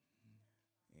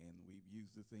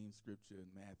used the same scripture in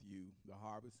Matthew. The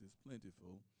harvest is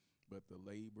plentiful, but the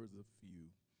laborers are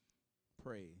few.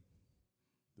 Pray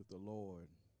that the Lord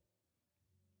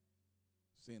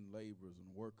send laborers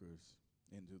and workers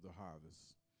into the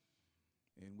harvest.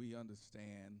 And we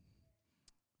understand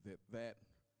that that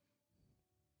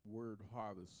word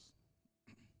harvest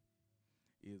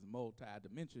is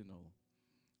multidimensional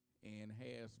and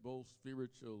has both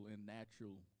spiritual and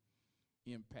natural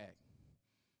impact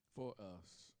for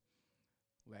us.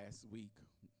 Last week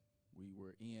we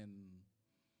were in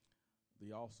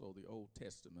the Old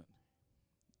Testament,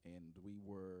 and we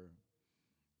were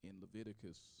in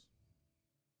Leviticus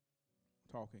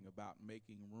talking about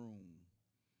making room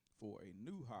for a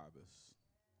new harvest.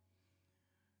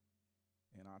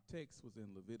 And our text was in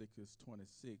Leviticus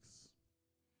 26.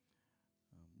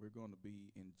 We're going to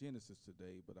be in Genesis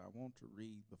today, but I want to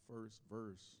read the first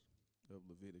verse of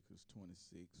Leviticus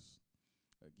 26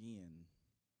 again.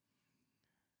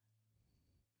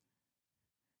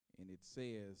 And it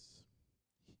says,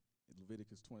 in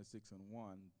Leviticus 26 and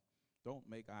 1, don't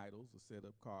make idols or set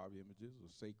up carved images or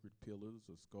sacred pillars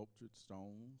or sculptured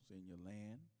stones in your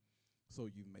land, so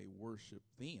you may worship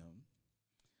them.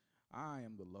 I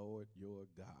am the Lord your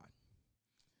God.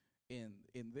 And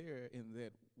in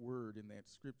that word, in that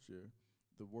scripture,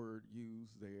 the word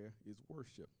used there is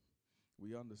worship.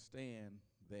 We understand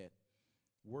that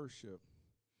worship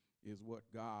is what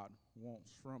God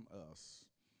wants from us.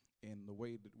 And the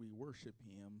way that we worship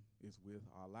him is with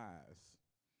our lives.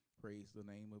 Praise the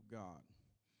name of God.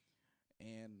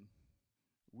 And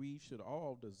we should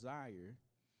all desire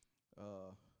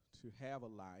to have a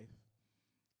life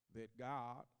that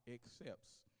God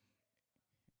accepts.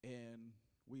 And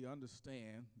we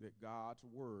understand that God's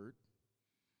word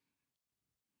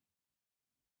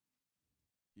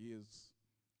is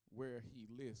where he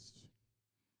lists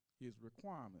his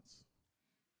requirements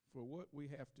for what we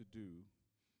have to do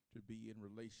to be in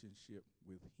relationship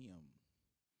with him.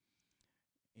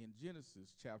 In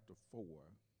Genesis chapter 4,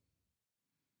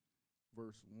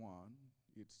 verse 1,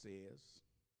 it says,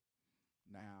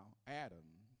 now Adam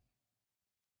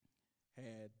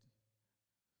had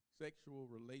sexual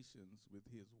relations with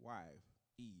his wife,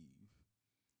 Eve,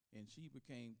 and she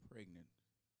became pregnant.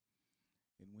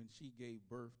 And when she gave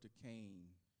birth to Cain,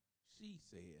 she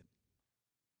said,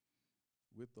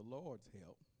 with the Lord's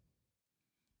help,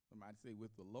 somebody say,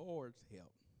 with the Lord's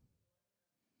help.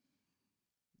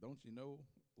 Don't you know,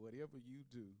 whatever you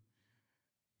do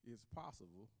is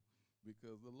possible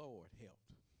because the Lord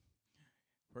helped.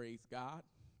 Praise God.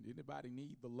 Anybody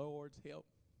need the Lord's help?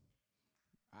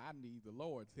 I need the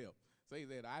Lord's help. Say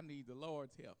that, I need the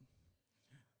Lord's help.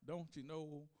 Don't you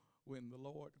know, when the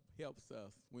Lord helps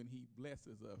us, when he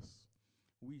blesses us,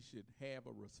 we should have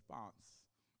a response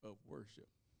of worship.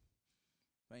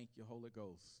 Thank you, Holy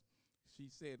Ghost. She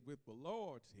said, with the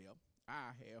Lord's help,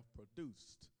 I have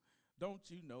produced. Don't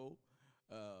you know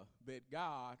that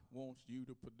God wants you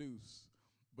to produce,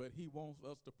 but he wants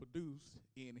us to produce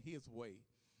in his way.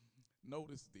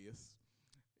 Notice this,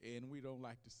 and we don't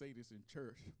like to say this in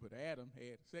church, but Adam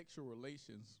had sexual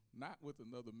relations not with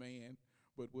another man,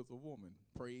 but with a woman.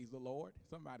 Praise the Lord.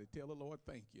 Somebody tell the Lord,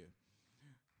 thank you.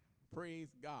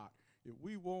 Praise God. If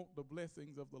we want the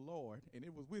blessings of the Lord, and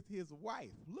it was with his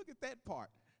wife, look at that part.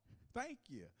 Thank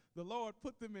you. The Lord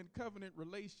put them in covenant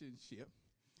relationship,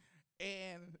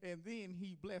 and then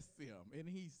he blessed them, and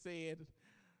he said,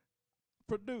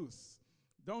 produce.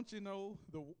 Don't you know,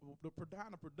 the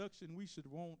kind of production we should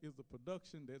want is the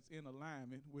production that's in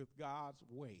alignment with God's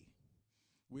way,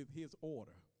 with his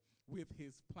order, with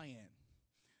his plan.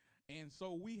 And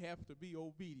so we have to be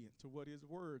obedient to what his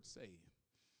word says.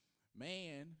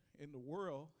 Man in the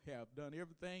world have done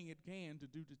everything it can to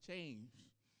do to change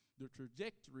the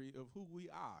trajectory of who we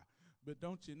are. But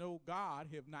don't you know, God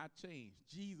have not changed.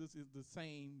 Jesus is the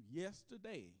same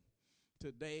yesterday,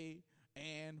 today,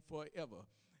 and forever.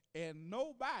 And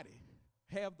nobody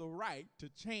have the right to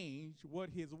change what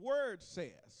his word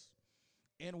says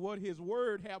and what his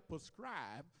word have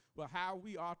prescribed for how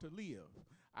we are to live.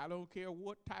 I don't care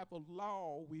what type of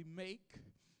law we make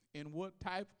and what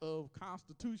type of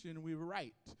constitution we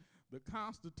write. The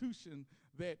constitution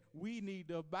that we need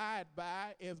to abide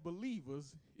by as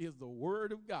believers is the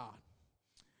word of God.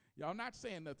 Y'all not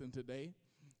saying nothing today.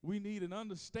 We need an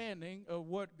understanding of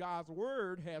what God's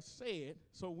word has said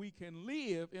so we can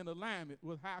live in alignment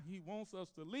with how he wants us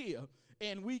to live,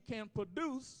 and we can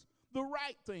produce the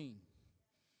right thing,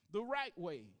 the right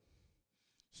way.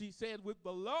 She said, with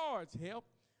the Lord's help,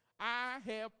 I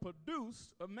have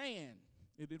produced a man.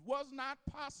 It was not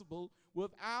possible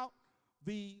without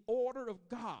the order of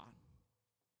God.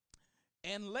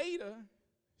 And later,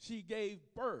 she gave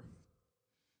birth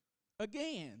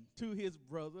again to his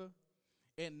brother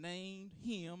and named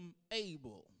him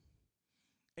Abel.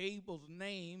 Abel's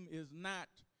name is not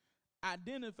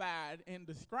identified and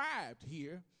described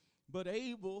here, but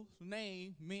Abel's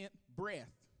name meant breath,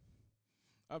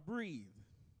 or breathe.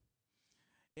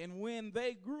 And when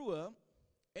they grew up,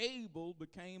 Abel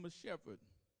became a shepherd,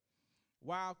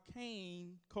 while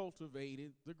Cain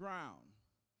cultivated the ground.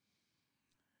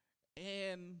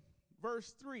 And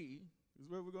verse 3 is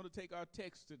where we're going to take our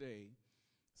text today.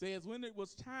 It says, when it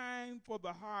was time for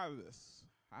the harvest,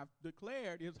 I've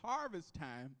declared it's harvest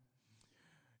time.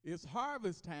 It's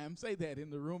harvest time. Say that in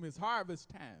the room. It's harvest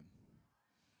time.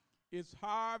 It's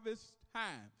harvest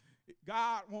time.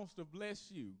 God wants to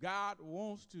bless you. God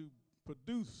wants to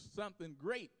produce something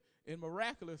great and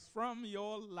miraculous from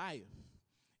your life.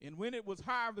 And when it was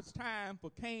harvest time for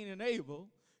Cain and Abel,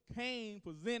 Cain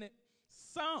presented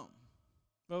some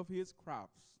of his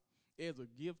crops as a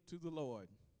gift to the Lord.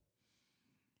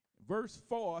 Verse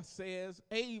 4 says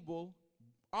Abel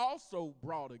also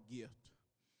brought a gift.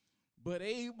 But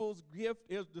Abel's gift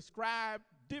is described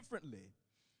differently.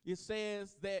 It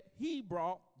says that he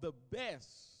brought the best.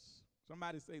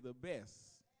 Somebody say the best.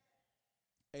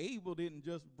 Abel didn't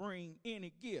just bring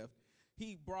any gift.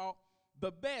 He brought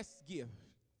the best gift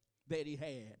that he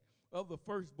had of the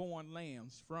firstborn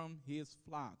lambs from his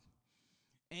flock.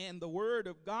 And the word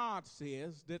of God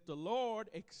says that the Lord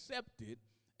accepted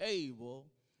Abel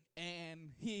and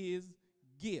his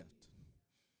gift.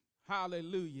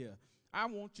 Hallelujah. I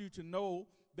want you to know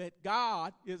that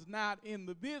God is not in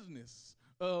the business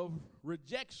of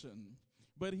rejection,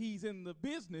 but he's in the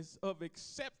business of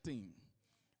accepting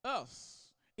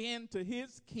us into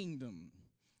his kingdom.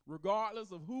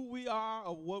 Regardless of who we are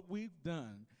or what we've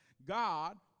done,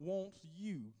 God wants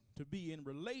you to be in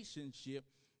relationship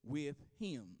with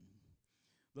him.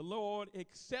 The Lord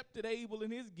accepted Abel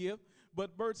and his gift,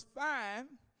 but verse 5,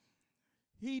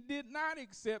 he did not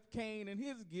accept Cain and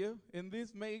his gift, and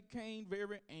this made Cain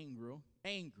very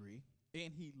angry,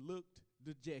 and he looked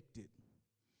dejected.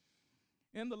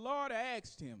 And the Lord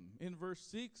asked him in verse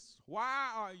 6,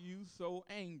 why are you so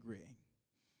angry?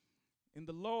 And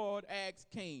the Lord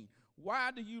asked Cain, why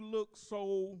do you look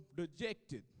so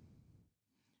dejected?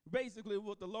 Basically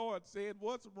what the Lord said,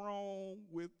 what's wrong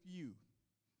with you?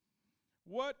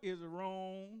 What is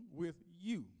wrong with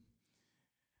you?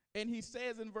 And he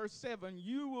says in verse 7,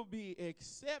 you will be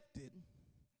accepted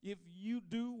if you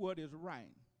do what is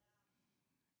right.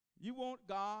 You want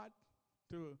God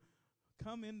to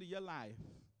come into your life.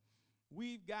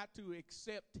 We've got to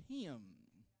accept him,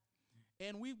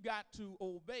 and we've got to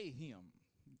obey him.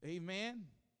 Amen.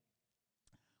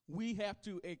 We have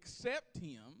to accept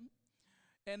him,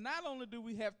 and not only do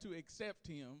we have to accept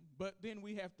him, but then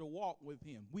we have to walk with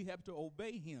him. We have to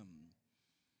obey him.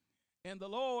 And the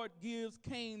Lord gives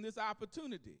Cain this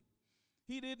opportunity.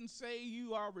 He didn't say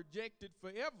you are rejected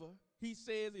forever. He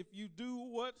says if you do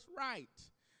what's right.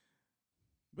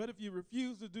 But if you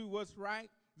refuse to do what's right,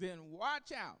 then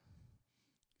watch out.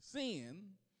 Sin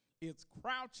is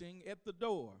crouching at the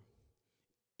door,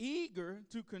 eager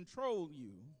to control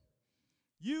you.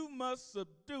 You must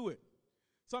subdue it.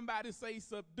 Somebody say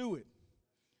subdue it.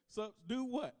 Subdue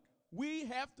what? We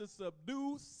have to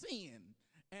subdue sin.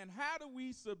 And how do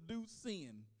we subdue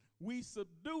sin? We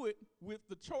subdue it with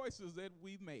the choices that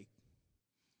we make.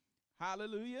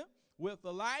 Hallelujah. With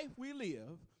the life we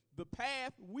live, the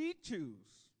path we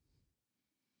choose,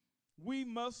 we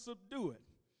must subdue it,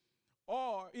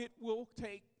 or it will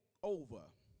take over.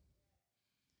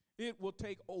 It will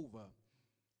take over.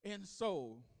 And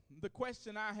so the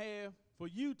question I have for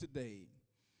you today,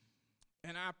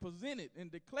 and I presented and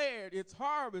declared it's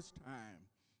harvest time.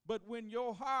 But when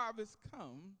your harvest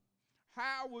comes,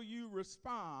 how will you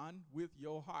respond with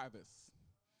your harvest?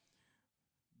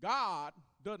 God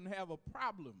doesn't have a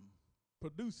problem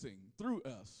producing through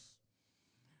us.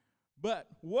 But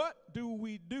what do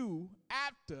we do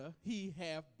after he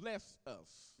have blessed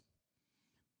us?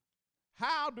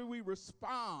 How do we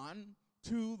respond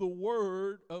to the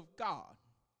word of God?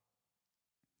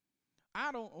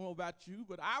 I don't know about you,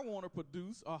 but I want to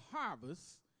produce a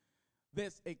harvest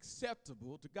that's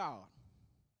acceptable to God.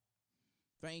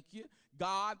 Thank you.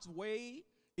 God's way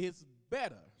is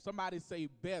better. Somebody say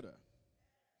better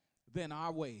than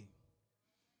our way.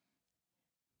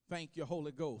 Thank you,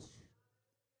 Holy Ghost.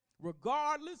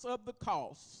 Regardless of the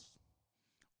cost,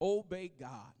 obey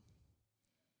God.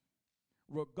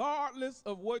 Regardless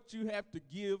of what you have to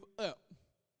give up,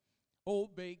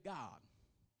 obey God.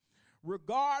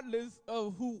 Regardless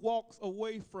of who walks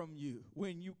away from you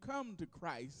when you come to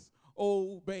Christ,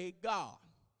 obey God.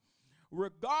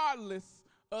 Regardless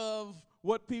of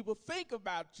what people think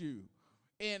about you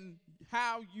in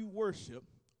how you worship,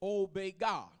 obey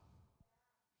God.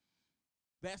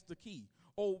 That's the key.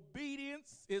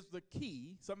 Obedience is the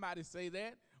key. Somebody say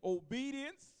that.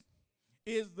 Obedience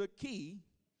is the key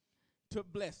to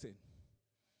blessing.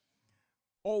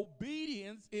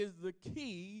 Obedience is the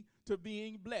key to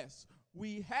being blessed.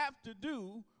 We have to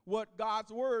do what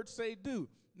God's word say do.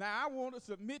 Now, I want to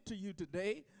submit to you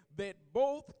today that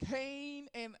both Cain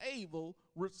and Abel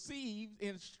received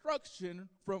instruction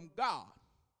from God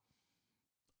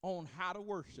on how to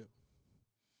worship.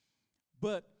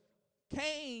 But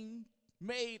Cain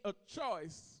made a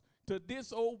choice to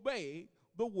disobey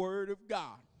the word of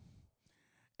God.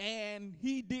 And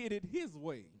he did it his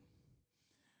way.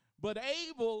 But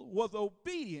Abel was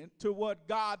obedient to what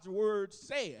God's word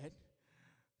said,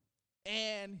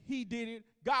 and he did it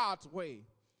God's way.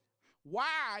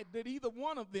 Why did either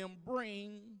one of them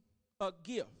bring a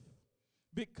gift?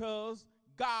 Because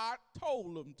God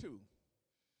told them to.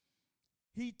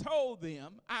 He told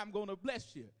them, I'm going to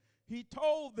bless you. He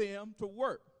told them to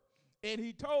work. And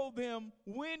he told them,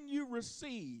 when you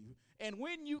receive and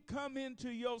when you come into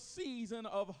your season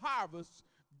of harvest,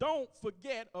 don't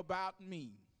forget about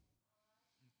me.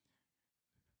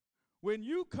 When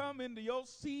you come into your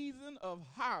season of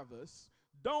harvest,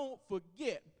 don't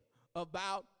forget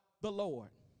about the Lord.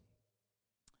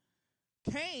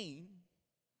 Cain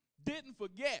didn't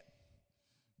forget,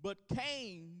 but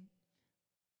Cain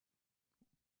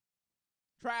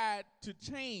tried to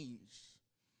change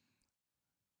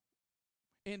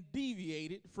and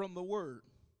deviated from the word.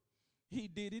 He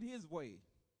did it his way.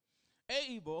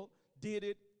 Abel did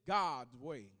it God's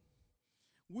way.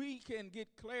 We can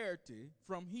get clarity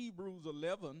from Hebrews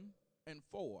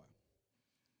 11:4.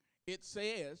 It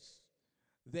says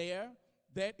there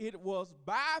that it was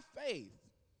by faith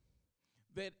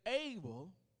that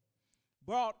Abel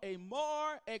brought a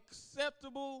more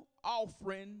acceptable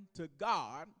offering to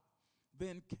God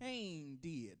than Cain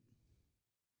did.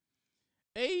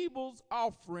 Abel's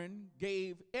offering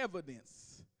gave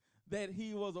evidence that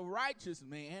he was a righteous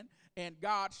man, and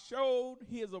God showed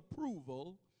his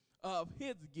approval of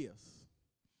his gifts.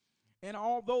 And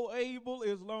although Abel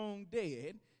is long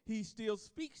dead, he still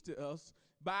speaks to us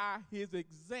by his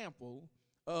example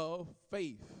of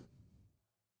faith.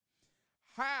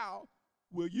 How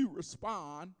will you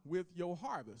respond with your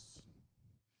harvest?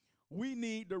 We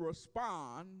need to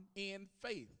respond in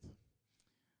faith.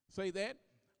 Say that.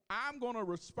 I'm going to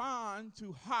respond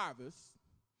to harvest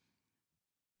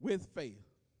with faith.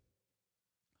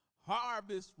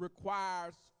 Harvest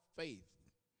requires faith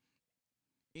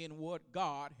in what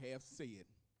God has said.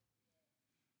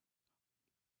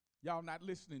 Y'all not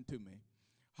listening to me.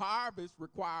 Harvest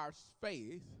requires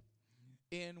faith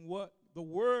in what the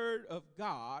word of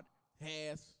God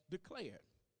has declared.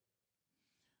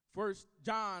 1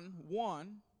 John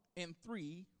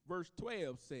 1:3, verse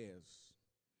 12 says,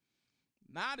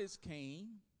 not as Cain,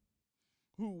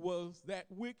 who was that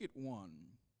wicked one.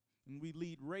 And we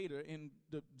read later in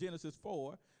Genesis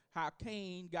 4 how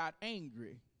Cain got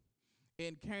angry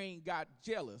and Cain got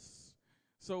jealous.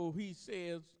 So he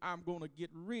says, I'm going to get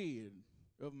rid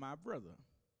of my brother.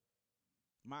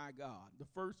 My God, the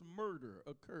first murder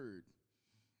occurred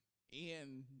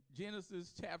in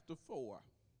Genesis chapter 4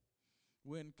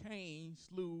 when Cain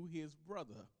slew his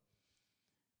brother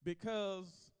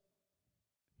because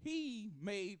he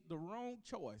made the wrong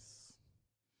choice.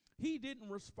 He didn't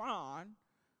respond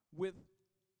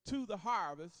to the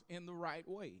harvest in the right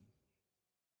way.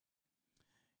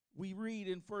 We read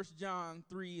in 1 John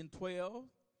 3:12,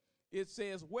 it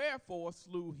says, wherefore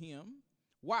slew him?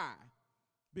 Why?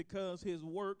 Because his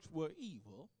works were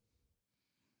evil,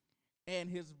 and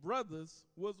his brothers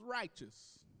was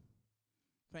righteous.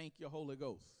 Thank you, Holy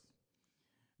Ghost.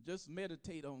 Just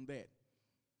meditate on that.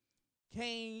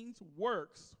 Cain's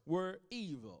works were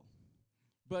evil,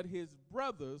 but his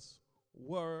brothers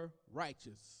were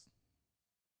righteous.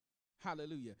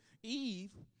 Hallelujah.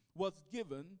 Eve was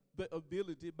given the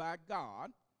ability by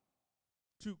God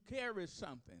to carry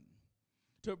something,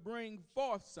 to bring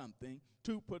forth something,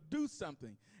 to produce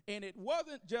something. And it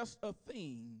wasn't just a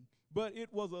thing, but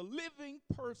it was a living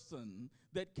person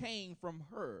that came from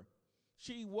her.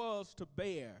 She was to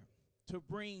bear, to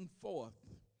bring forth.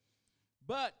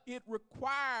 But it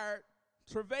required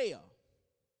travail.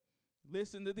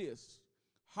 Listen to this.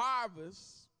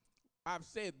 Harvest, I've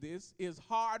said this, is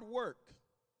hard work.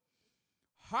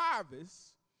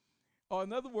 Harvest, or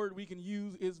another word we can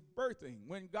use, is birthing.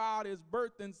 When God is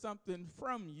birthing something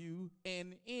from you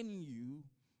and in you,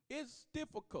 it's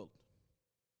difficult.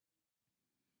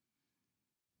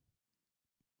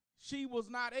 She was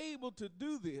not able to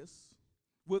do this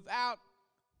without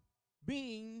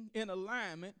being in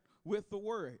alignment with the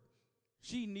word.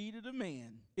 She needed a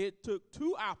man. It took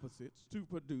two opposites to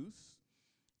produce,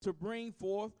 to bring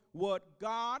forth what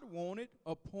God wanted,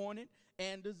 appointed,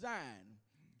 and designed.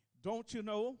 Don't you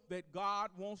know that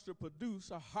God wants to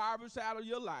produce a harvest out of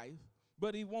your life,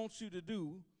 but he wants you to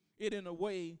do it in a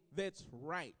way that's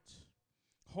right,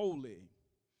 holy.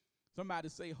 Somebody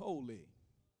say holy,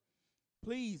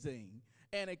 pleasing,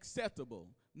 and acceptable,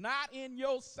 not in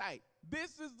your sight.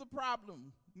 This is the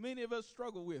problem many of us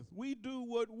struggle with. We do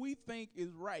what we think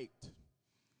is right.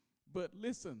 But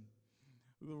listen,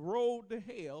 the road to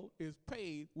hell is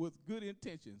paved with good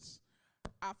intentions.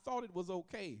 I thought it was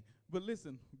okay. But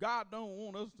listen, God don't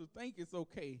want us to think it's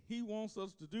okay. He wants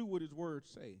us to do what his words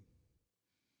say.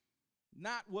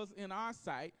 Not what's in our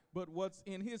sight, but what's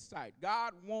in his sight.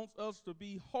 God wants us to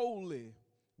be holy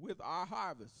with our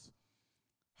harvest.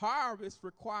 Harvest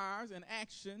requires an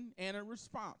action and a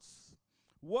response.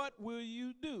 What will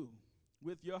you do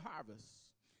with your harvest?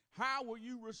 How will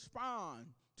you respond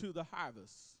to the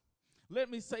harvest? Let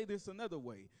me say this another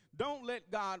way. Don't let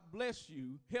God bless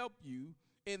you, help you,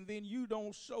 and then you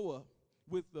don't show up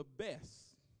with the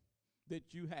best that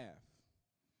you have.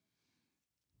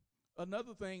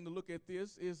 Another thing to look at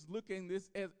this is looking this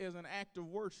as an act of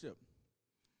worship.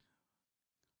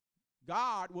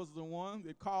 God was the one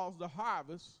that caused the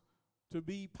harvest to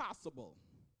be possible.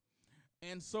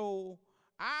 And so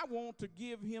I want to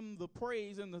give him the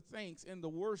praise and the thanks and the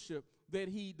worship that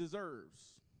he deserves.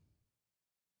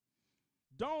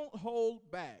 Don't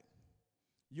hold back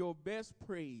your best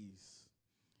praise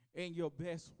and your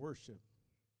best worship.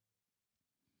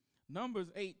 Numbers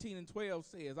 18:12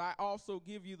 says, I also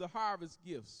give you the harvest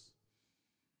gifts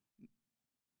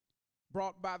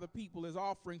brought by the people as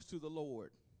offerings to the Lord,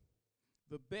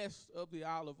 the best of the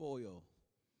olive oil,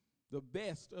 the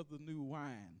best of the new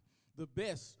wine, the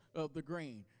best of the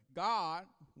grain. God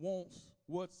wants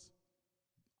what's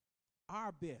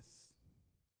our best.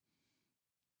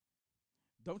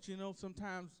 Don't you know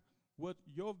sometimes what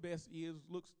your best is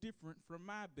looks different from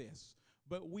my best,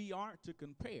 but we aren't to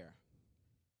compare.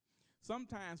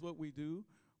 Sometimes what we do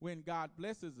when God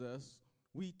blesses us,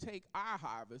 we take our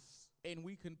harvest and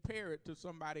we compare it to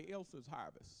somebody else's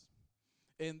harvest.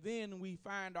 And then we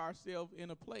find ourselves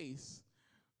in a place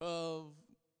of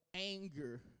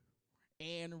anger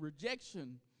and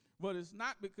rejection. But it's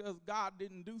not because God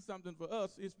didn't do something for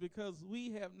us. It's because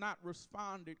we have not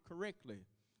responded correctly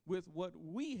with what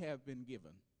we have been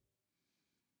given.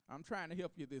 I'm trying to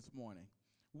help you this morning.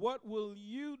 What will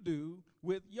you do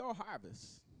with your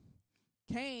harvest?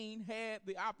 Cain had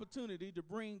the opportunity to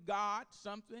bring God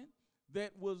something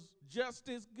that was just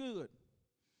as good,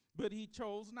 but he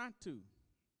chose not to.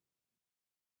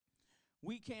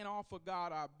 We can't offer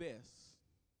God our best.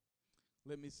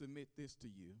 Let me submit this to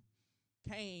you.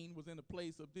 Cain was in a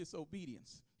place of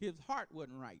disobedience. His heart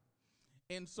wasn't right.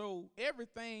 And so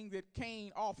everything that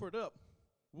Cain offered up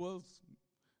was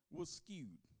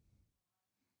skewed.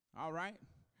 All right?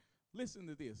 Listen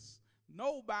to this.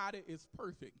 Nobody is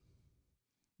perfect.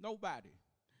 Nobody.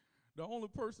 The only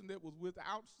person that was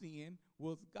without sin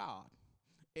was God.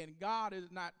 And God is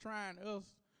not trying us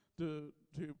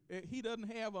he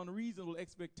doesn't have unreasonable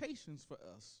expectations for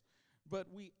us. But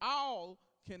we all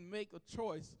can make a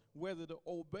choice whether to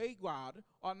obey God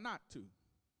or not to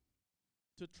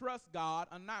trust God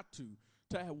or not to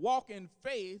walk in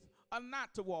faith or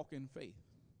not to walk in faith.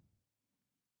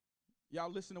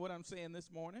 Y'all listen to what I'm saying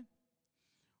this morning?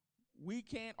 We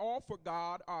can't offer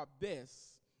God our best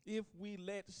if we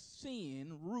let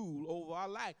sin rule over our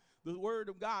life. The word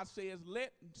of God says,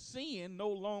 let sin no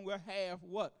longer have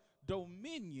what?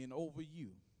 Dominion over you.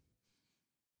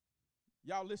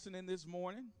 Y'all listening this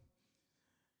morning?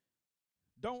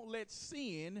 Don't let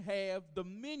sin have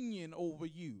dominion over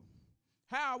you.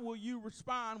 How will you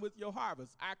respond with your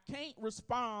harvest? I can't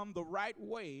respond the right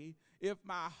way if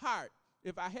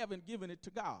I haven't given it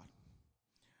to God.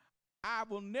 I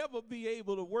will never be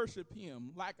able to worship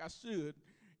him like I should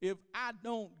if I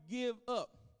don't give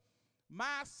up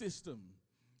my system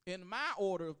and my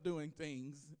order of doing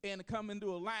things and come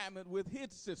into alignment with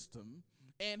his system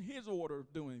and his order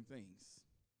of doing things.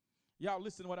 Y'all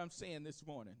listen to what I'm saying this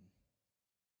morning.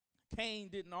 Cain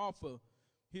didn't offer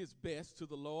his best to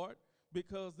the Lord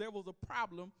because there was a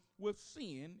problem with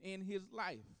sin in his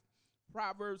life.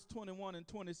 Proverbs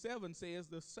 21:27 says,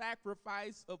 the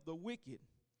sacrifice of the wicked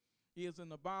is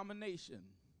an abomination.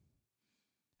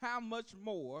 How much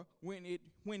more when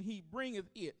he bringeth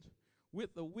it with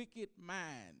a wicked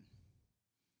mind?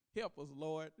 Help us,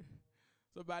 Lord.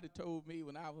 Somebody told me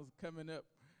when I was coming up,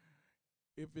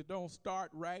 if it don't start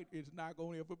right, it's not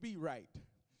going to ever be right.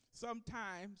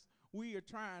 Sometimes we are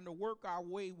trying to work our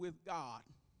way with God,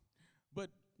 but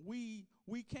we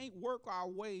can't work our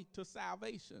way to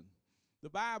salvation. The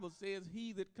Bible says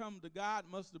he that come to God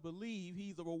must believe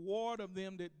he's a reward of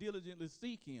them that diligently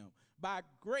seek him. By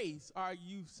grace are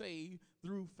you saved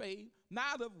through faith,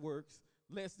 not of works,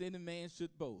 lest any man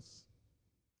should boast.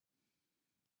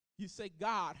 You say,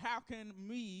 God, how can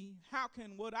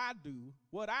what I do,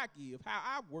 what I give, how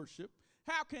I worship,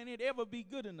 how can it ever be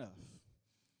good enough?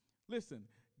 Listen,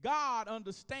 God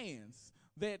understands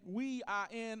that we are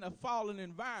in a fallen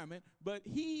environment, but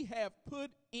he have put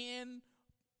in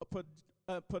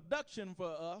a production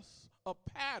for us, a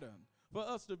pattern for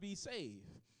us to be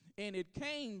saved. And it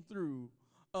came through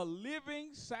a living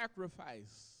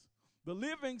sacrifice. The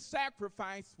living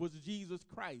sacrifice was Jesus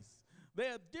Christ.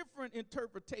 There are different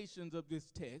interpretations of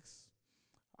this text.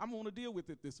 I'm going to deal with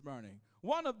it this morning.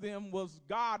 One of them was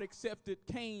God accepted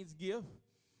Cain's gift.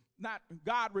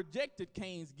 God rejected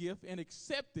Cain's gift and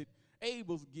accepted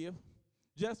Abel's gift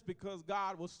just because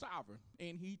God was sovereign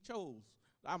and he chose.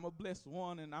 I'm going to bless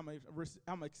one and I'm going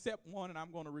to accept one and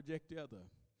I'm going to reject the other.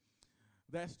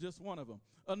 That's just one of them.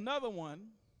 Another one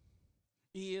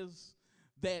is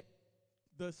that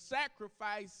the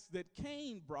sacrifice that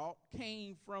Cain brought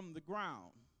came from the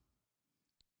ground.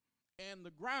 And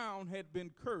the ground had been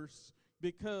cursed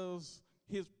because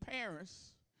his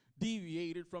parents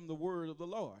deviated from the word of the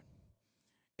Lord.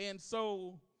 And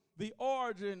so the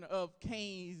origin of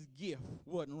Cain's gift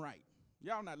wasn't right.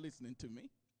 Y'all not listening to me.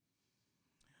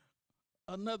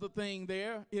 Another thing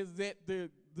there is that the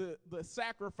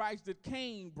sacrifice that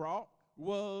Cain brought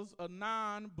was a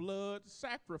non-blood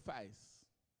sacrifice.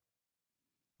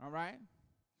 All right?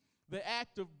 The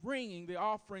act of bringing the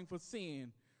offering for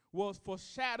sin was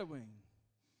foreshadowing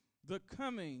the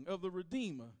coming of the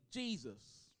Redeemer, Jesus.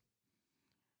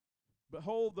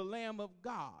 Behold the Lamb of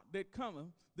God that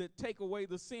cometh, that take away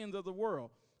the sins of the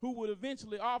world, who would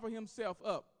eventually offer himself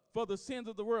up for the sins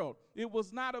of the world. It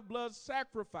was not a blood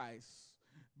sacrifice,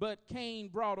 but Cain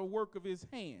brought a work of his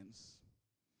hands.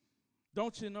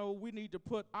 Don't you know we need to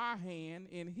put our hand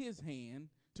in his hand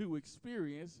to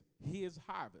experience his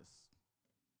harvest?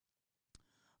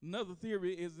 Another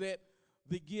theory is that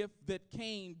the gift that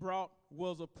Cain brought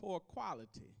was of poor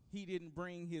quality. He didn't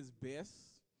bring his best,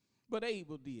 but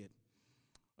Abel did.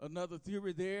 Another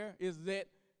theory there is that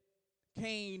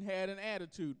Cain had an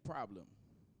attitude problem.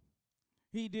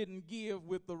 He didn't give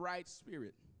with the right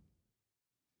spirit.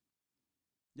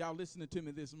 Y'all listening to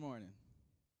me this morning?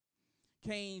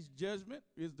 Cain's judgment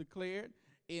is declared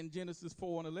in Genesis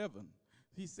 4:11.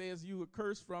 He says, you are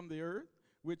cursed from the earth,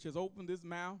 which has opened his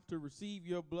mouth to receive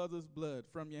your brother's blood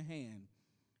from your hand.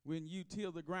 When you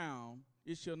till the ground,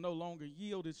 it shall no longer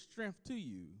yield its strength to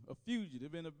you. A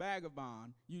fugitive and a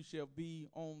vagabond you shall be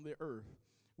on the earth.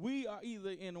 We are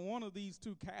either in one of these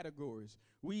two categories.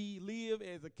 We live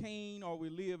as a Cain or we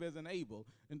live as an Abel.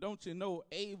 And don't you know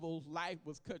Abel's life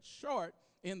was cut short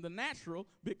in the natural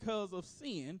because of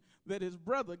sin, that his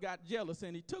brother got jealous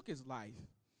and he took his life.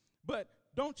 But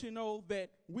don't you know that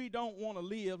we don't want to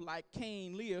live like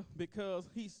Cain lived, because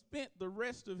he spent the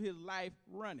rest of his life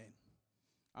running.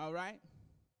 All right?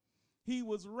 He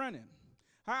was running.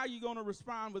 How are you going to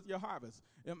respond with your harvest?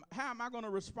 How am I going to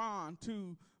respond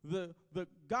to the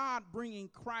God bringing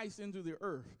Christ into the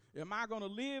earth? Am I going to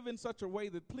live in such a way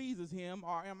that pleases him,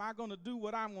 or am I going to do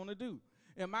what I'm going to do?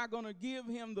 Am I going to give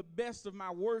him the best of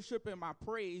my worship and my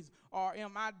praise, or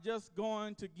am I just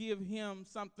going to give him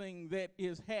something that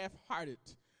is half-hearted,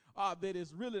 that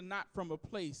is really not from a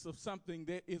place of something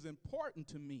that is important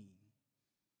to me?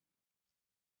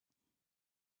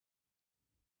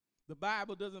 The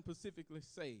Bible doesn't specifically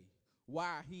say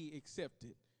why he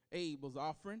accepted Abel's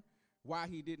offering, why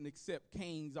he didn't accept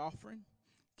Cain's offering.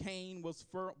 Cain was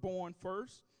born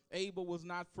first. Abel was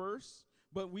not first.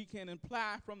 But we can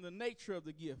imply from the nature of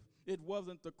the gift, it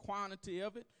wasn't the quantity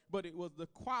of it, but it was the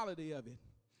quality of it.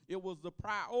 It was the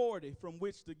priority from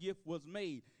which the gift was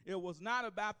made. It was not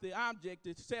about the object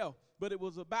itself, but it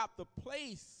was about the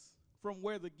place from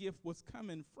where the gift was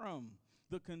coming from,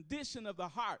 the condition of the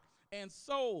heart and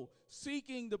soul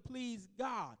seeking to please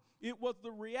God. It was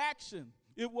the reaction.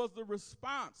 It was the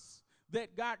response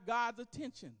that got God's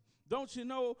attention. Don't you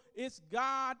know it's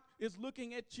God is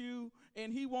looking at you,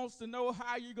 and he wants to know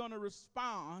how you're going to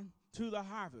respond to the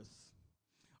harvest.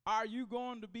 Are you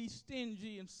going to be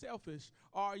stingy and selfish,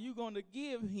 or are you going to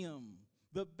give him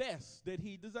the best that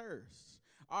he deserves?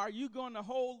 Are you going to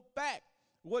hold back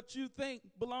what you think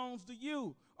belongs to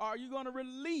you? Or are you going to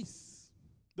release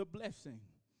the blessing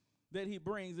that he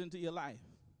brings into your life?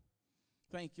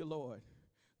 Thank you, Lord.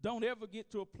 Don't ever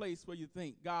get to a place where you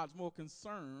think God's more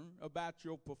concerned about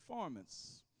your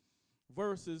performance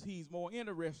versus he's more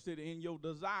interested in your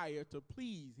desire to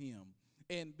please him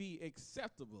and be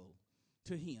acceptable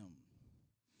to him.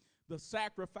 The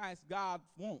sacrifice God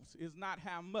wants is not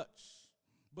how much,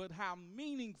 but how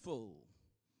meaningful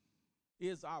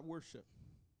is our worship.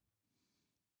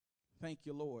 Thank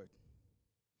you, Lord.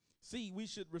 See, we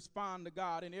should respond to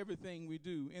God in everything we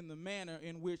do in the manner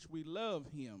in which we love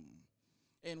him.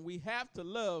 And we have to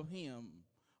love him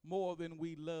more than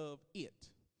we love it.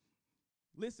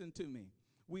 Listen to me.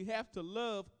 We have to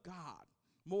love God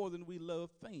more than we love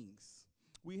things.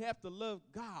 We have to love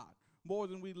God more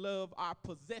than we love our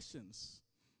possessions.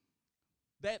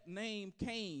 That name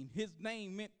Cain, his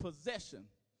name meant possession.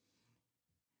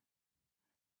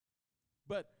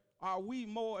 But are we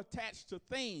more attached to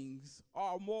things,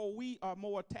 or we are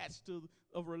more attached to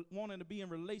wanting to be in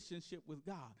relationship with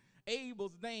God?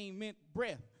 Abel's name meant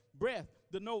breath. Breath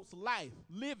denotes life,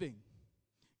 living.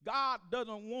 God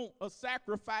doesn't want a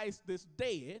sacrifice that's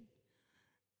dead.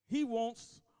 He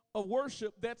wants a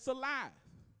worship that's alive.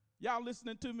 Y'all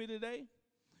listening to me today?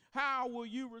 How will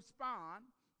you respond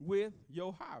with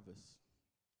your harvest?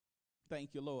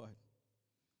 Thank you, Lord.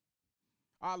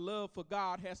 Our love for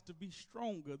God has to be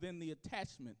stronger than the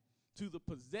attachment to the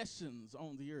possessions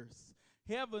on the earth.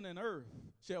 Heaven and earth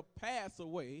shall pass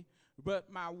away,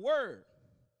 but my word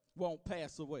won't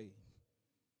pass away.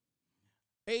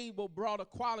 Abel brought a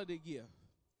quality gift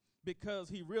because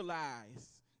he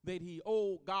realized that he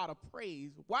owed God a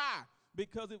praise. Why?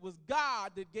 Because it was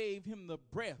God that gave him the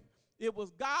breath. It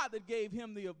was God that gave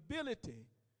him the ability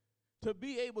to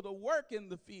be able to work in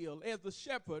the field as the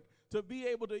shepherd, to be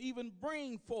able to even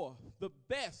bring forth the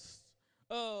best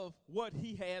of what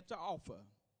he had to offer.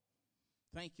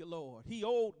 Thank you, Lord. He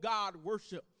owed God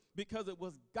worship because it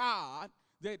was God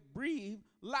that breathed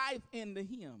life into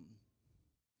him.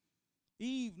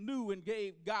 Eve knew and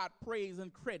gave God praise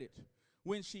and credit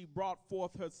when she brought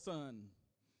forth her son.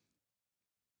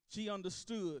 She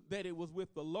understood that it was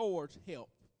with the Lord's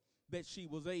help that she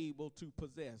was able to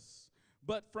possess.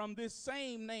 But from this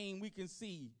same name, we can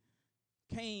see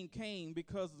Cain came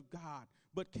because of God.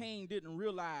 But Cain didn't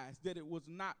realize that it was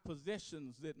not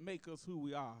possessions that make us who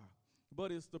we are,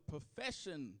 but it's the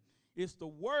profession, it's the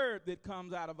word that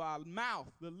comes out of our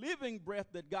mouth, the living breath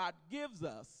that God gives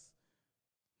us.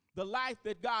 The life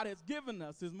that God has given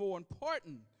us is more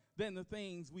important than the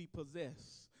things we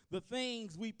possess. The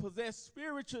things we possess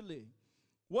spiritually,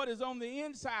 what is on the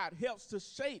inside, helps to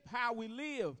shape how we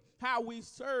live, how we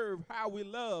serve, how we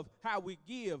love, how we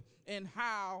give, and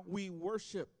how we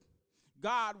worship.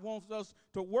 God wants us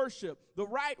to worship the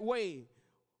right way.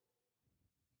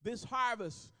 This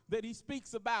harvest that he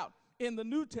speaks about in the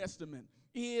New Testament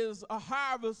is a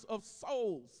harvest of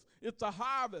souls. It's a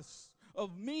harvest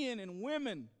of men and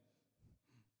women.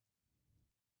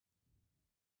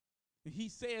 He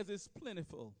says it's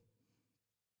plentiful.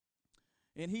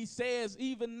 And he says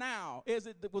even now, as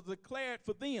it was declared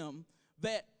for them,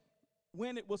 that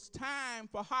when it was time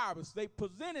for harvest, they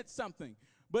presented something.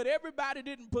 But everybody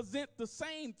didn't present the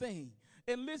same thing.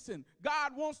 And listen,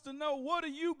 God wants to know, what are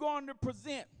you going to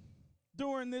present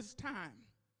during this time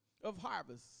of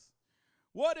harvest?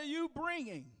 What are you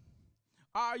bringing?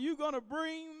 Are you going to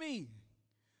bring me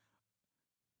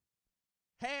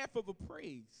half of a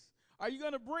praise? Are you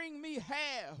going to bring me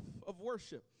half of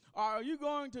worship? Or are you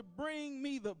going to bring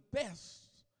me the best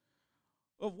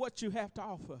of what you have to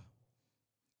offer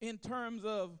in terms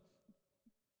of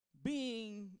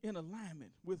being in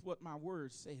alignment with what my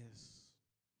word says?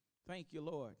 Thank you,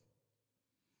 Lord.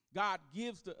 God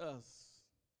gives to us,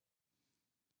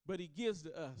 but he gives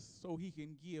to us so he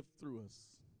can give through us.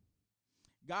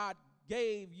 God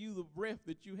gave you the breath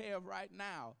that you have right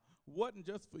now. Wasn't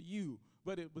just for you,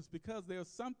 but it was because there's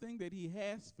something that he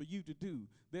has for you to do.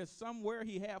 There's somewhere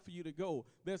he has for you to go.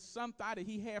 There's somebody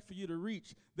he has for you to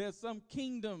reach. There's some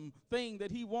kingdom thing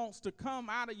that he wants to come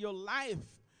out of your life.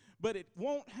 But it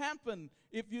won't happen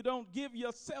if you don't give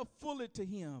yourself fully to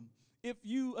him. If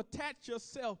you attach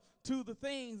yourself to the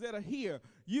things that are here,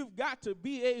 you've got to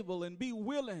be able and be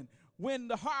willing when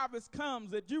the harvest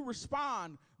comes that you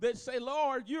respond, that say,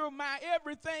 Lord, you're my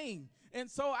everything. And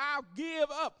so I'll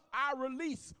give up, I'll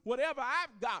release whatever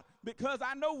I've got, because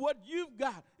I know what you've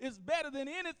got is better than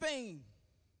anything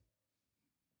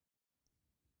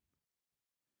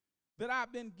that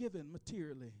I've been given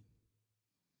materially.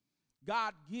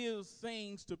 God gives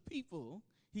things to people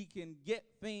he can get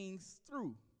things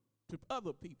through to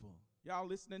other people. Y'all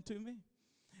listening to me?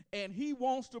 And he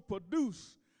wants to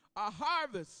produce a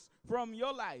harvest from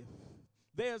your life.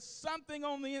 There's something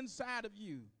on the inside of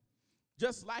you,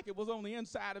 just like it was on the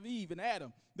inside of Eve and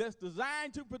Adam, that's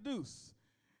designed to produce,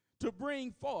 to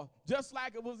bring forth, just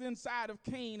like it was inside of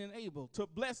Cain and Abel, to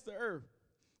bless the earth.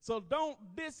 So don't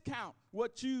discount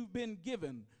what you've been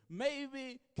given.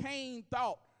 Maybe Cain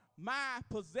thought my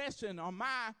possession or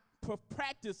my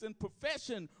practice and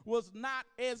profession was not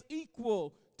as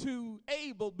equal to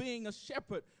Abel being a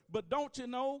shepherd. But don't you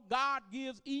know, God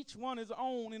gives each one his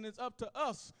own, and it's up to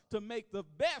us to make the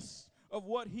best of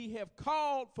what he have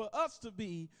called for us to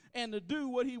be and to do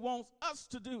what he wants us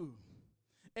to do,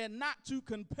 and not to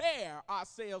compare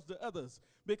ourselves to others.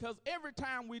 Because every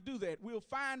time we do that, we'll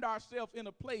find ourselves in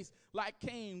a place like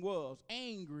Cain was,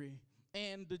 angry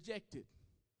and dejected.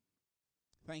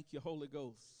 Thank you, Holy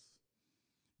Ghost.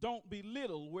 Don't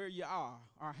belittle where you are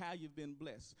or how you've been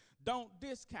blessed. Don't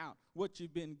discount what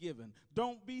you've been given.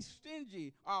 Don't be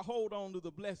stingy or hold on to the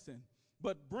blessing,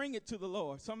 but bring it to the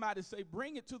Lord. Somebody say,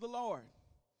 bring it to the Lord.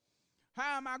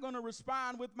 How am I going to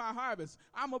respond with my harvest?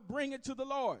 I'm going to bring it to the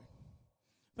Lord.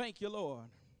 Thank you, Lord.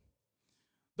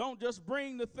 Don't just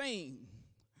bring the thing.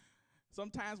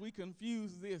 Sometimes we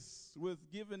confuse this with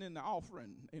giving in the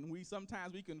offering, and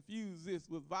sometimes we confuse this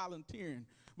with volunteering.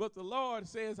 But the Lord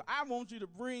says, I want you to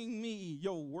bring me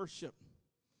your worship.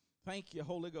 Thank you,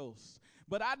 Holy Ghost.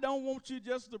 But I don't want you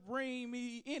just to bring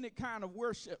me any kind of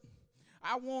worship.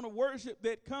 I want a worship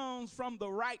that comes from the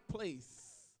right place.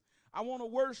 I want a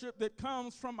worship that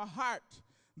comes from a heart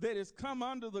that has come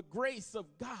under the grace of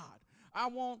God. I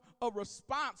want a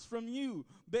response from you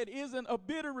that isn't a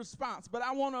bitter response, but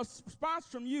I want a response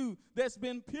from you that's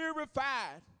been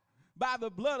purified by the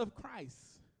blood of Christ.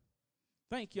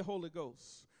 Thank you, Holy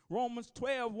Ghost. Romans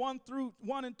 12,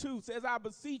 1 and 2 says, I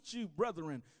beseech you,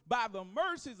 brethren, by the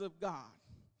mercies of God,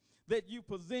 that you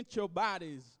present your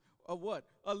bodies a what?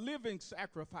 A living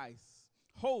sacrifice,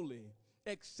 holy,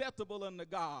 acceptable unto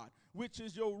God, which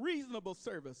is your reasonable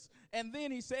service. And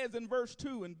then he says in verse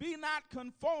 2, and be not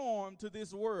conformed to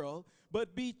this world,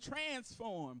 but be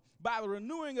transformed by the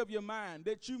renewing of your mind,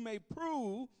 that you may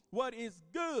prove what is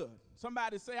good.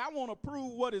 Somebody say, I want to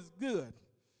prove what is good.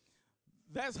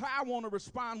 That's how I want to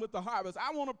respond with the harvest.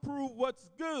 I want to prove what's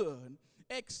good,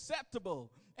 acceptable,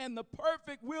 and the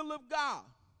perfect will of God.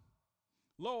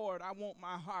 Lord, I want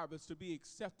my harvest to be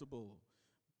acceptable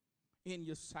in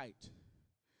your sight.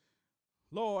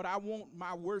 Lord, I want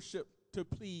my worship to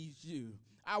please you.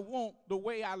 I want the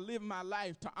way I live my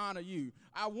life to honor you.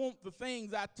 I want the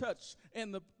things I touch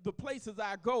and the places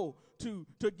I go to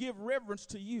give reverence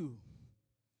to you.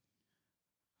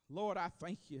 Lord, I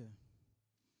thank you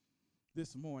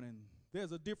this morning.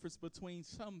 There's a difference between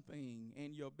something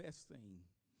and your best thing.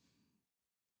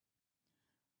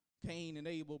 Cain and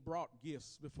Abel brought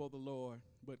gifts before the Lord,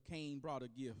 but Cain brought a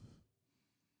gift.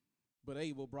 But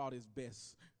Abel brought his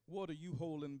best. What are you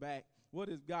holding back? What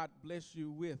has God blessed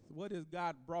you with? What has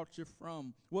God brought you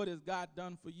from? What has God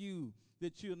done for you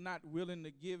that you're not willing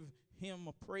to give him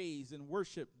a praise and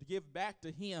worship, to give back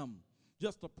to him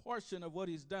just a portion of what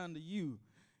he's done to you?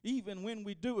 Even when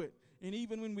we do it, and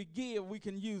even when we give, we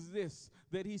can use this,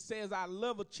 that he says, I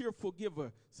love a cheerful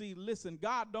giver. See, listen,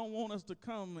 God don't want us to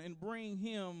come and bring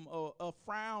him a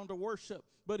frown to worship,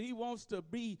 but he wants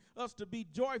us to be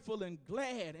joyful and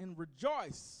glad and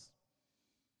rejoice.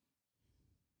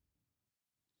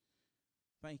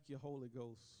 Thank you, Holy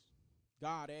Ghost.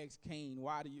 God asked Cain,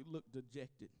 why do you look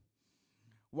dejected?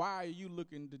 Why are you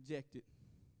looking dejected?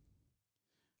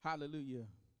 Hallelujah.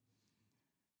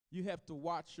 You have to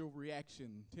watch your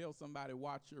reaction. Tell somebody,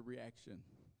 watch your reaction.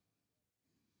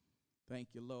 Thank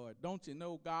you, Lord. Don't you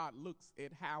know God looks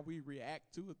at how we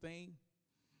react to a thing?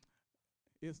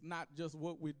 It's not just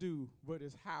what we do, but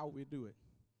it's how we do it.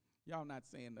 Y'all not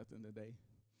saying nothing today.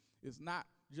 It's not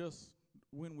just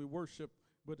when we worship,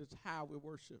 but it's how we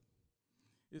worship.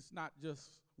 It's not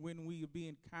just when we are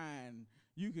being kind.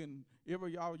 You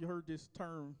heard this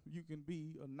term, you can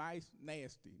be a nice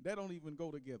nasty. That don't even go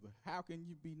together. How can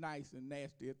you be nice and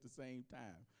nasty at the same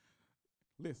time?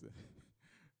 Listen,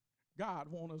 God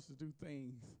wants us to do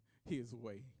things his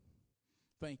way.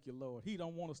 Thank you, Lord. He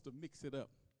don't want us to mix it up.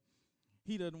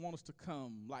 He doesn't want us to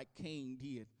come like Cain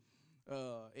did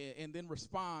and then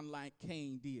respond like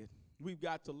Cain did. We've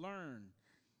got to learn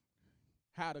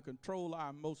how to control our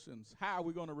emotions. How are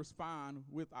we going to respond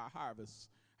with our harvest?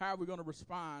 How are we going to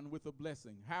respond with a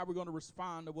blessing? How are we going to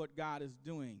respond to what God is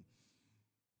doing?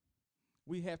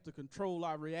 We have to control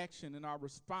our reaction and our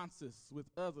responses with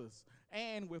others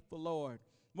and with the Lord.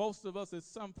 Most of us at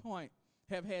some point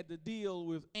have had to deal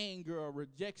with anger or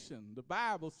rejection. The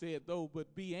Bible said, though,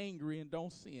 but be angry and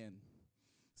don't sin.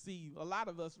 See, a lot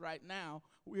of us right now,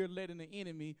 we're letting the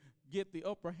enemy get the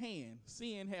upper hand.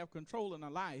 Sin have control in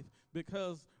our life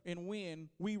because and when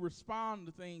we respond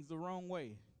to things the wrong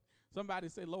way. Somebody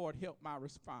say, Lord, help my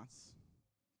response.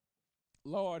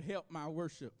 Lord, help my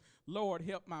worship. Lord,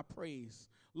 help my praise.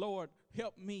 Lord,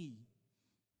 help me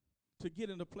to get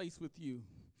in a place with you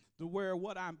to where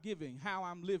what I'm giving, how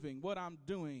I'm living, what I'm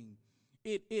doing,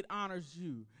 it honors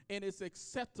you and it's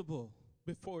acceptable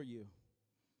before you.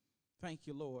 Thank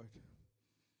you, Lord.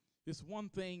 It's one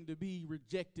thing to be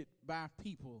rejected by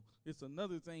people. It's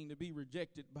another thing to be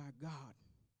rejected by God.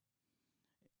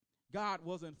 God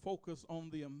wasn't focused on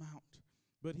the amount,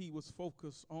 but he was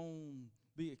focused on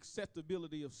the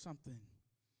acceptability of something.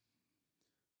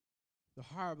 The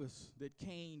harvest that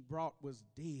Cain brought was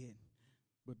dead,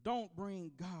 but don't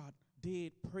bring God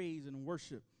dead praise and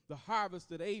worship. The harvest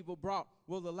that Abel brought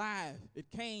was alive. It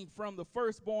came from the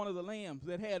firstborn of the lambs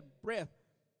that had breath.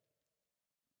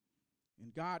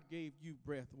 And God gave you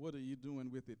breath. What are you doing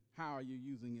with it? How are you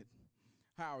using it?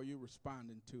 How are you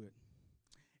responding to it?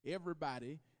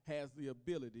 Everybody has the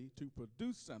ability to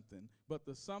produce something, but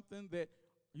the something that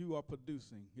you are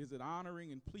producing, is it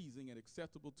honoring and pleasing and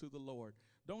acceptable to the Lord?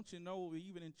 Don't you know,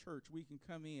 even in church, we can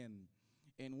come in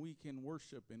and we can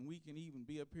worship and we can even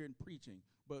be up here and preaching,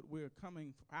 but we're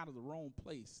coming out of the wrong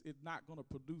place. It's not going to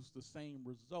produce the same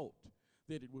result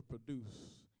that it would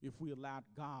produce if we allowed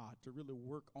God to really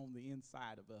work on the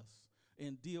inside of us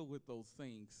and deal with those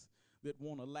things that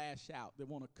want to lash out, that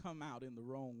want to come out in the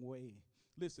wrong way.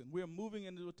 Listen, we're moving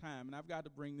into a time, and I've got to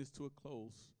bring this to a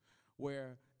close,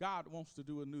 where God wants to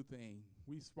do a new thing.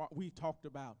 We talked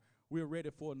about we're ready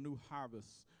for a new harvest.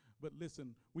 But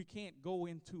listen, we can't go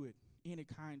into it any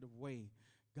kind of way.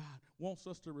 God wants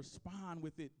us to respond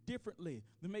with it differently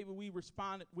than maybe we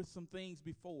responded with some things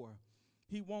before.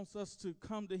 He wants us to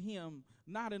come to him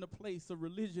not in a place of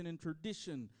religion and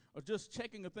tradition or just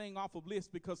checking a thing off of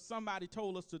list because somebody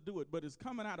told us to do it, but it's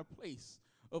coming out of a place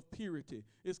of purity.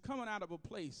 It's coming out of a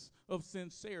place of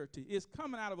sincerity. It's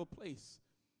coming out of a place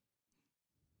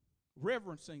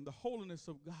reverencing the holiness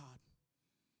of God.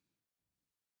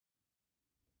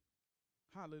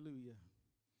 Hallelujah.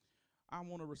 I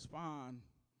want to respond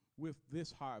with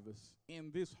this harvest,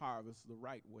 in this harvest, the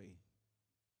right way.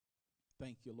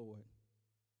 Thank you, Lord.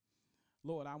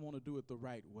 Lord, I want to do it the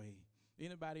right way.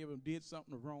 Anybody ever did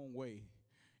something the wrong way?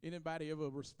 Anybody ever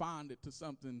responded to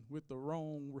something with the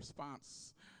wrong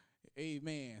response?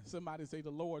 Amen. Somebody say, the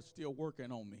Lord's still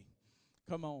working on me.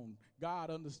 Come on.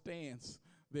 God understands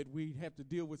that we have to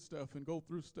deal with stuff and go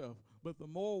through stuff. But the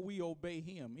more we obey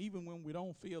him, even when we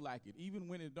don't feel like it, even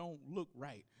when it don't look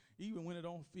right, even when it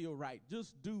don't feel right,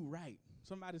 just do right.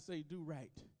 Somebody say, do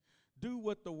right. Do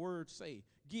what the word say.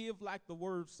 Give like the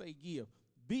word say give.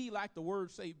 Be like the word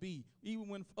say be. Even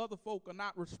when other folk are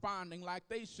not responding like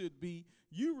they should be,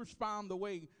 you respond the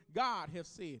way God has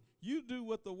said. You do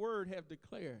what the word have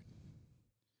declared.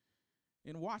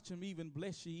 And watch him even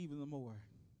bless you even the more.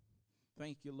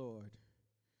 Thank you, Lord.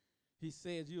 He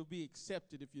says you'll be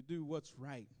accepted if you do what's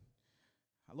right.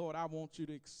 Lord, I want you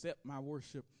to accept my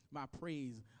worship, my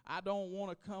praise. I don't want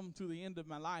to come to the end of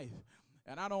my life,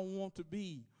 and I don't want to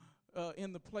be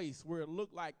in the place where it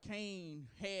looked like Cain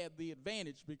had the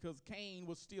advantage because Cain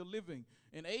was still living,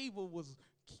 and Abel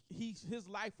his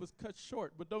life was cut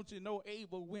short. But don't you know,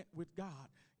 Abel went with God.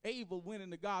 Abel went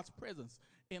into God's presence.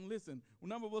 And listen,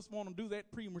 none of us want to do that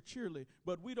prematurely,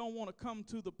 but we don't want to come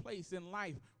to the place in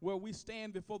life where we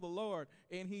stand before the Lord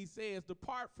and he says,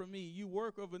 depart from me, you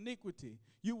work of iniquity.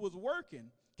 You was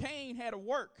working. Cain had a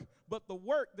work, but the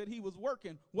work that he was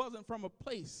working wasn't from a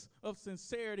place of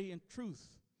sincerity and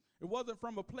truth. It wasn't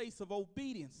from a place of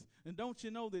obedience. And don't you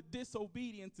know that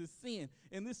disobedience is sin?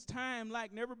 In this time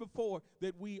like never before,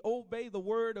 that we obey the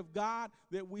word of God,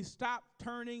 that we stop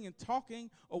turning and talking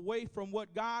away from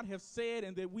what God has said,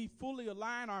 and that we fully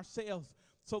align ourselves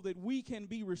so that we can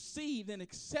be received and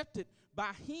accepted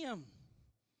by him.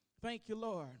 Thank you,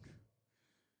 Lord.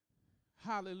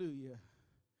 Hallelujah.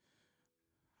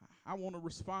 I want to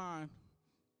respond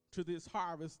to this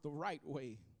harvest the right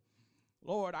way.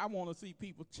 Lord, I want to see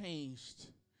people changed.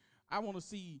 I want to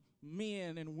see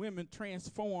men and women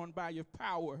transformed by your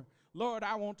power. Lord,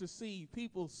 I want to see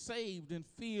people saved and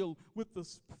filled with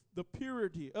the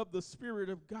purity of the Spirit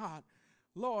of God.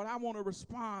 Lord, I want to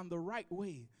respond the right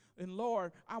way. And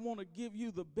Lord, I want to give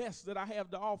you the best that I have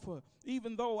to offer,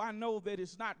 even though I know that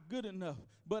it's not good enough.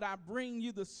 But I bring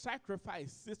you the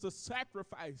sacrifice. It's a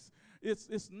sacrifice.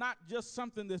 It's not just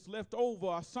something that's left over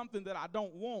or something that I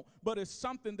don't want, but it's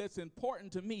something that's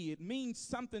important to me. It means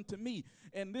something to me.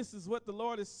 And this is what the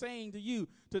Lord is saying to you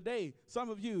today. Some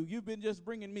of you, you've been just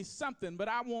bringing me something, but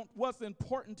I want what's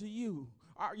important to you.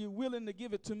 Are you willing to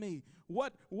give it to me?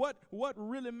 What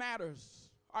really matters?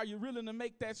 Are you willing to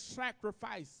make that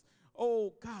sacrifice?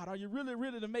 Oh, God, are you really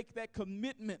ready to make that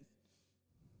commitment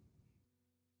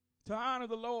to honor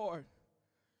the Lord?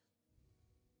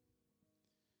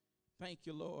 Thank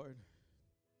you, Lord.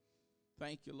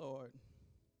 Thank you, Lord.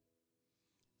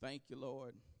 Thank you,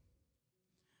 Lord.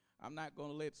 I'm not going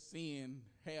to let sin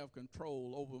have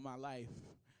control over my life.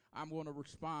 I'm going to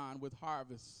respond with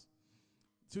harvest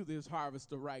to this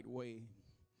harvest the right way.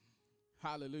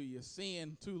 Hallelujah.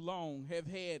 Sin too long have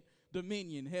had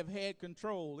dominion, have had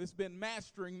control. It's been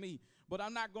mastering me, but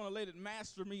I'm not going to let it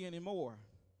master me anymore.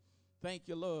 Thank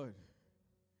you, Lord.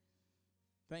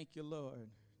 Thank you, Lord.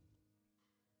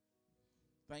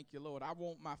 Thank you, Lord. I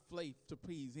want my faith to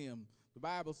please him. The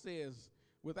Bible says,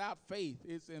 without faith,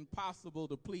 it's impossible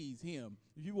to please him.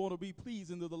 If you want to be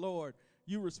pleasing to the Lord,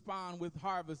 you respond with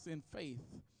harvest in faith.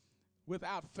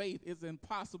 Without faith, it's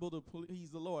impossible to please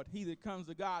the Lord. He that comes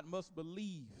to God must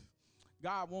believe.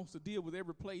 God wants to deal with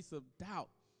every place of doubt.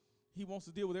 He wants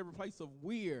to deal with every place of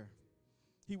weird.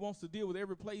 He wants to deal with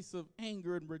every place of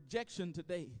anger and rejection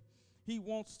today. He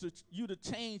wants you to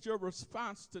change your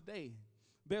response today.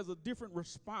 There's a different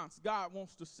response God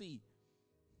wants to see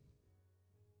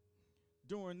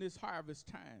during this harvest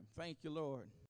time. Thank you, Lord.